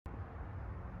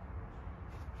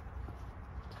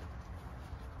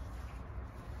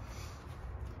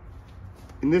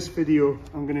In this video,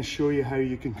 I'm going to show you how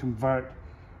you can convert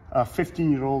a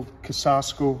 15-year-old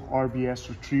Cosasco RBS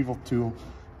retrieval tool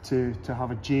to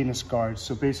have a Janus guard.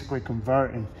 So basically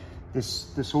converting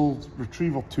this old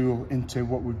retrieval tool into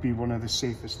what would be one of the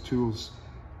safest tools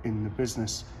in the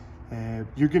business.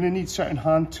 You're going to need certain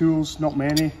hand tools, not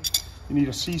many. You need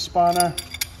a C-spanner,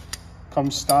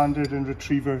 comes standard in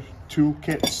retriever tool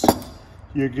kits.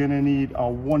 You're going to need a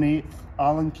 1/8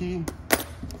 Allen key,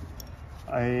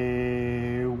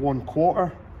 a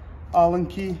 1/4 Allen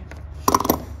key,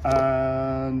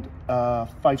 and a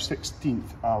 5/16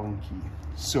 Allen key.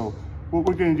 So what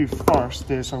we're going to do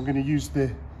first is I'm going to use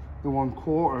the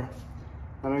 1/4,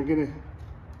 and I'm going to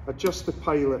adjust the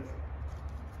pilot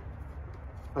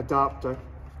adapter,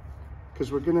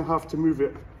 because we're going to have to move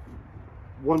it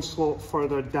one slot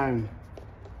further down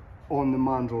on the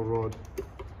mandrel rod,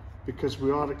 because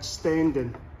we are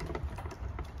extending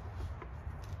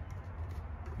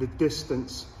the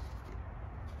distance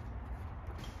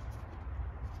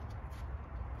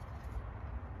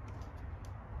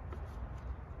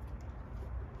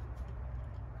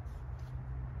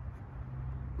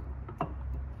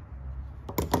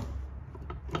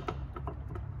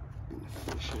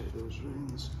fish out those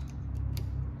rings.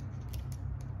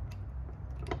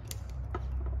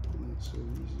 Not so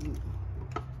easy.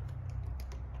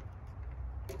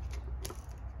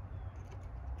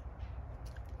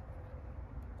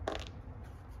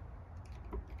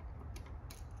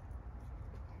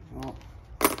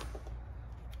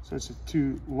 So it's the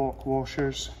 2 lock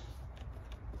washers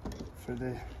for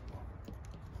the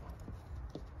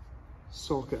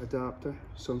socket adapter.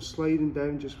 So I'm sliding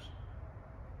down just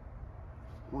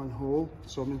one hole.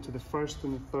 So I'm into the 1st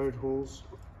and the 3rd holes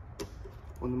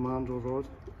on the mandrel rod.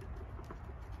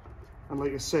 And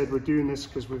like I said, we're doing this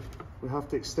because we have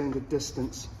to extend the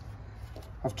distance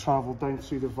I've travelled down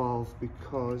through the valve,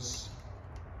 because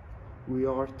we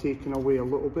are taking away a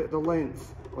little bit of the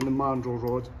length on the mandrel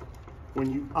rod when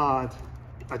you add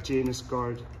a Janus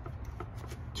guard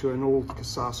to an old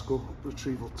Cosasco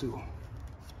retrieval tool.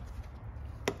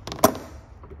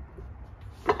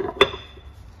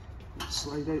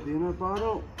 Slide out the inner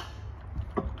barrel.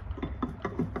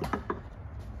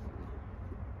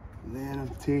 And then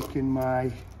I'm taking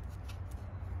my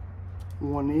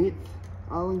 1/8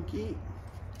 Allen key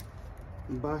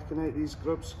and backing out these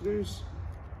grub screws.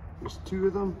 There's 2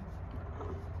 of them.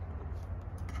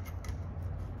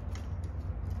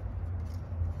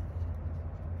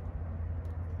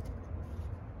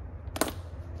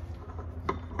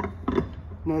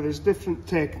 Now there's different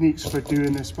techniques for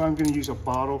doing this, but I'm going to use a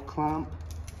barrel clamp.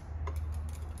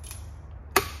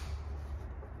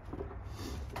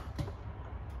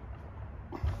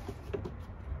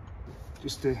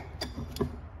 Just to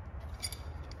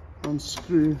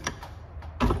unscrew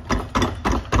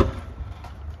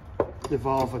the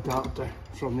valve adapter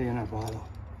from the inner barrel,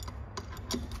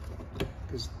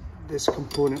 because this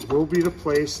component will be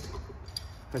replaced,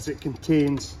 as it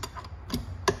contains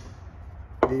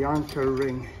the anchor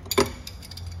ring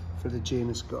for the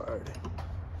Janus guard.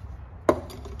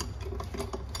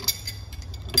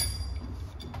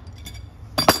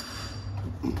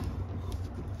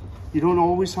 You don't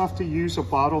always have to use a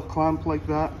barrel clamp like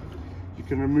that. You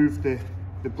can remove the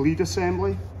bleed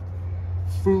assembly,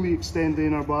 fully extend the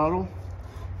inner barrel,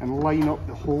 and line up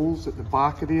the holes at the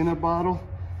back of the inner barrel,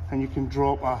 and you can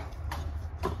drop a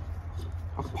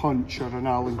punch or an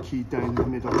Allen key down the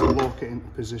middle to lock it into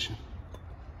position.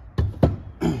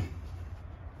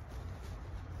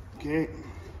 Okay,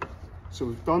 so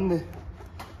we've done the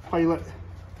pilot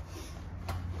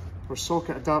or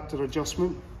socket adapter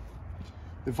adjustment.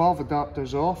 The valve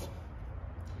adapter's off.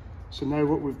 So now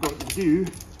what we've got to do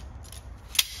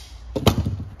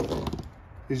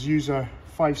is use our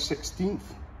 5/16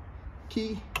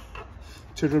 key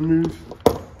to remove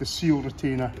the seal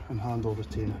retainer and handle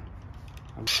retainer.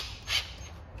 I'm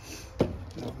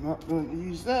not going to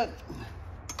use that.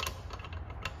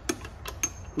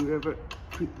 Whoever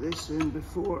put this in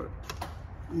before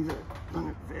either done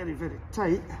it very, very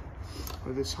tight,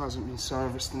 or this hasn't been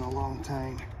serviced in a long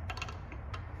time.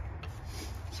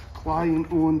 It's a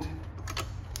client-owned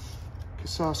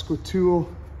Cosasco tool,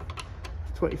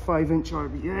 25-inch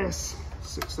RBS,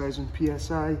 6,000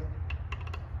 PSI,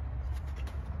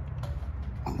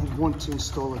 and we want to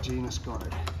install a Janus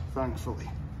guard, thankfully.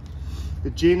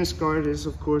 The Janus guard is,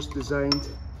 of course, designed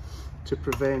to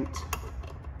prevent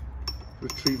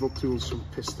retrieval tools from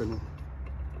pistoning.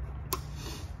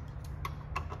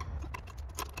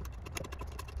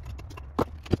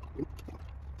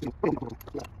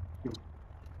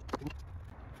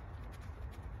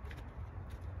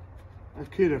 I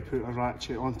could have put a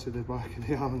ratchet onto the back of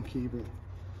the Allen key, but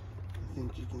I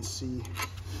think you can see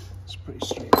it's pretty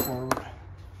straightforward.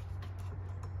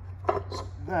 So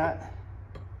that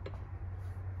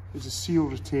is a seal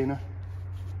retainer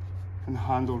and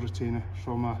handle retainer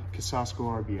from a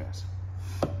Cosasco RBS.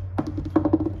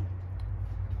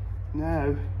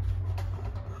 Now,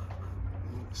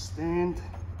 extend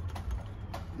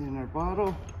the inner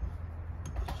barrel.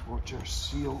 Just watch our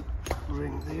seal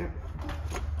ring there.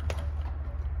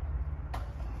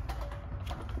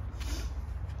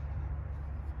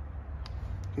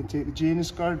 You can take the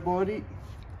Janus guard body.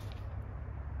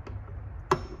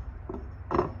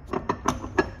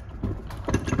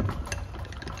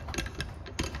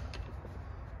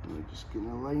 We're just going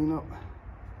to line up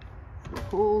the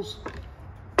holes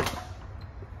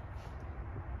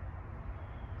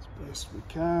as best we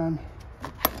can.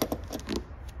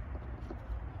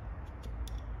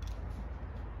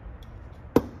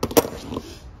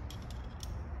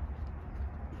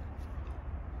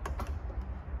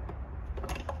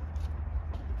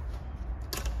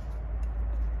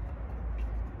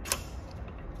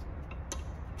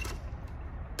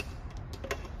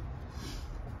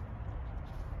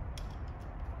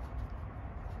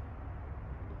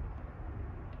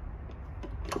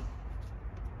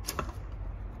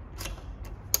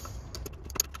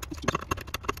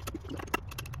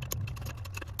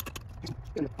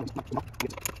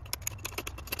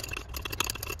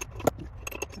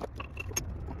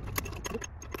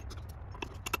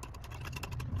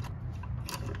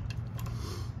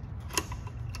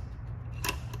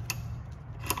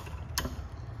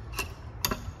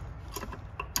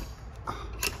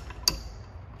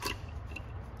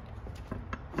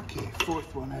 Okay,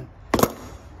 fourth one in.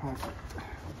 Perfect.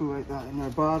 Pull out that inner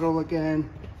barrel again.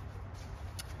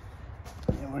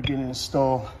 And we're going to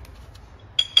install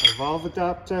a valve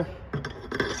adapter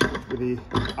with the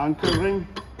anchor ring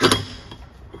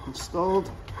installed.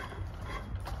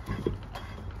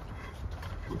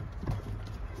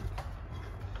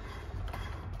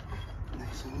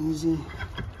 Nice and easy.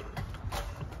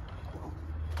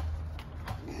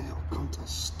 And it'll come to a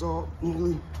stop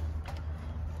nearly.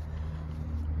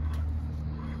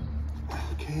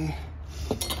 Okay,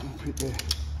 and put the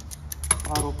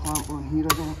barrel clamp on here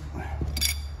again.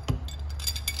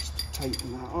 Just to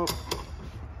tighten that up.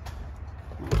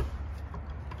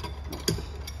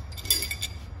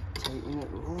 Tighten it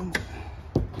around.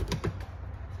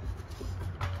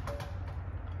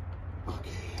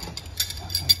 Okay.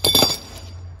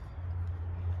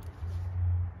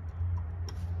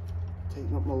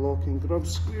 Tighten up my locking grub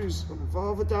screws on the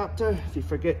valve adapter. If you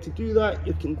forget to do that,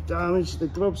 you can damage the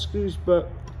grub screws, but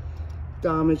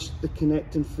damage the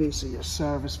connecting face of your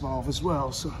service valve as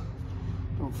well, so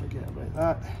don't forget about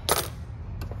that.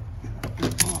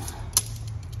 Get that off.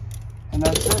 And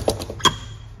that's it.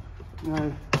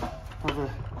 Now have a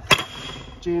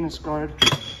Janus guard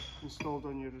installed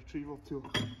on your retrieval tool.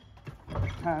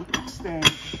 You can't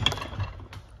extend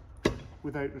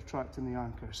without retracting the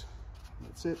anchors.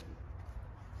 That's it.